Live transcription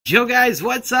Yo guys,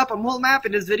 what's up? I'm WiltMap.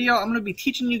 In this video, I'm going to be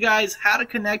teaching you guys how to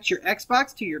connect your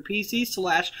Xbox to your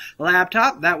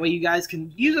PC/laptop. That way you guys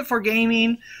can use it for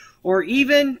gaming or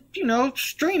even,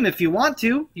 stream if you want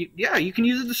to. You can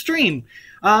use it to stream.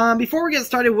 Before we get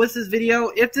started with this video,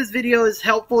 if this video is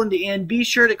helpful in the end, be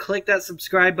sure to click that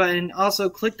subscribe button. Also,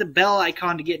 click the bell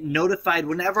icon to get notified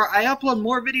whenever I upload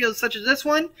more videos such as this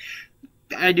one.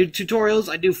 I do tutorials,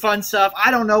 I do fun stuff,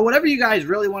 I don't know, whatever you guys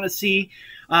really want to see.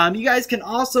 You guys can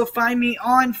also find me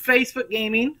on Facebook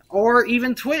Gaming or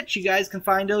even Twitch. You guys can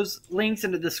find those links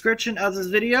in the description of this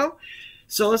video.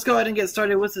 So let's go ahead and get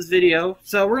started with this video.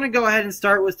 So we're going to go ahead and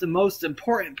start with the most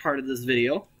important part of this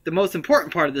video. The most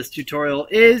important part of this tutorial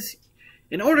is,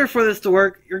 in order for this to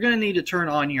work, you're going to need to turn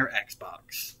on your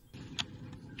Xbox.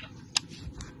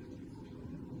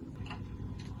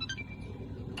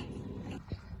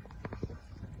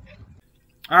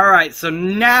 Alright, so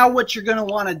now what you're going to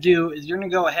want to do is you're going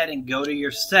to go ahead and go to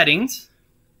your settings.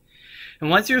 And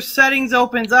once your settings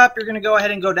opens up, you're going to go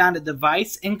ahead and go down to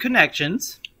Device and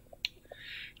Connections.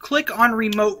 Click on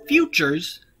Remote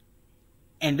Features.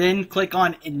 And then click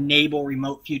on Enable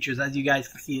Remote Features. As you guys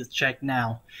can see, it's checked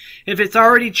now. If it's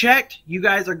already checked, you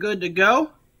guys are good to go.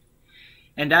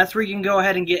 And that's where you can go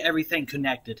ahead and get everything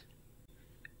connected.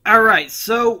 Alright,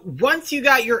 so once you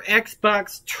got your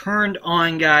Xbox turned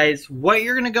on, guys, what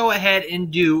you're going to go ahead and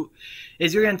do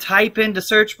is you're going to type in the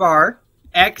search bar,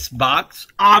 Xbox,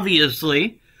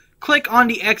 obviously. Click on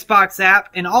the Xbox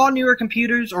app, and all newer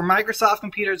computers or Microsoft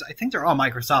computers, I think they're all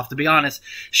Microsoft to be honest,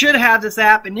 should have this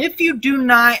app. And if you do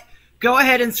not, go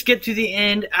ahead and skip to the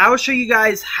end. I'll show you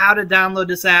guys how to download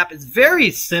this app. It's very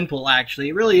simple, actually.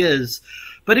 It really is.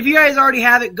 But if you guys already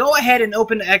have it, go ahead and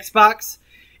open the Xbox.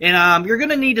 And you're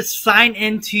going to need to sign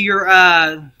into your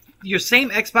same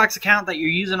Xbox account that you're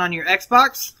using on your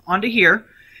Xbox onto here.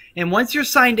 And once you're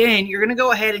signed in, you're going to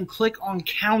go ahead and click on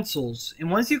Consoles.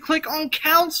 And once you click on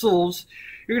Consoles,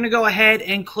 you're going to go ahead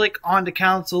and click on the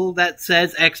console that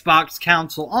says Xbox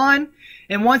Console on.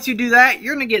 And once you do that,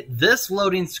 you're going to get this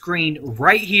loading screen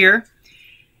right here.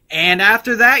 And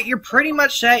after that, you're pretty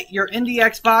much set. You're in the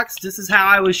Xbox. This is how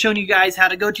I was showing you guys how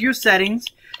to go to your settings.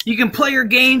 You can play your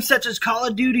games such as Call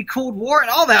of Duty, Cold War,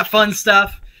 and all that fun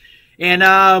stuff. And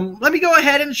let me go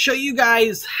ahead and show you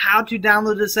guys how to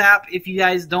download this app if you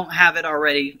guys don't have it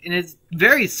already. And it's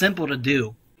very simple to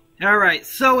do. Alright,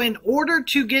 so in order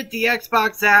to get the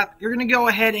Xbox app, you're going to go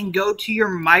ahead and go to your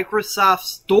Microsoft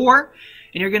Store.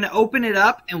 And you're going to open it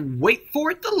up and wait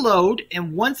for it to load.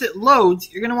 And once it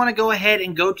loads, you're going to want to go ahead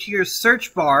and go to your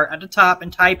search bar at the top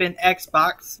and type in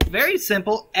Xbox. Very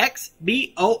simple,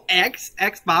 X-B-O-X,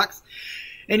 Xbox.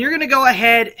 And you're going to go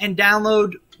ahead and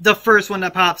download the first one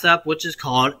that pops up, which is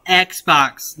called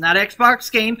Xbox. Not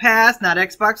Xbox Game Pass, not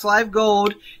Xbox Live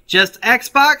Gold, just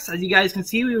Xbox. As you guys can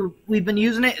see, we've been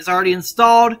using it. It's already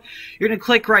installed. You're going to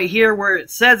click right here where it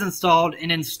says installed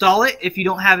and install it if you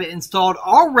don't have it installed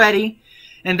already.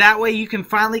 And that way you can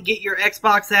finally get your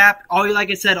Xbox app. Like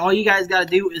I said, all you guys got to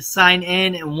do is sign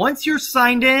in. And once you're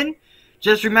signed in,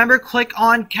 just remember, click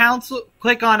on Consoles,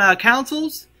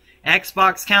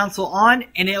 Xbox Console on,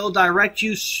 and it will direct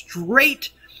you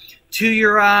straight to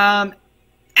your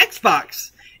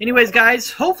Xbox. Anyways,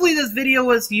 guys, hopefully this video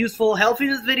was useful. Hopefully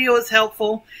this video was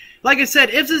helpful. Like I said,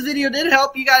 if this video did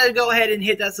help, you got to go ahead and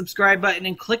hit that subscribe button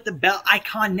and click the bell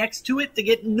icon next to it to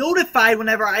get notified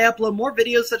whenever I upload more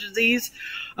videos such as these.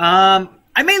 I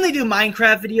mainly do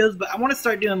Minecraft videos, but I want to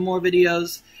start doing more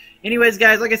videos. Anyways,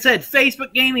 guys, like I said,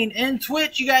 Facebook Gaming and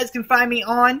Twitch, you guys can find me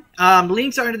on.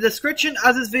 Links are in the description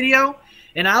of this video,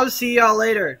 and I'll see y'all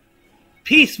later.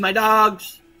 Peace, my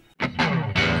dogs.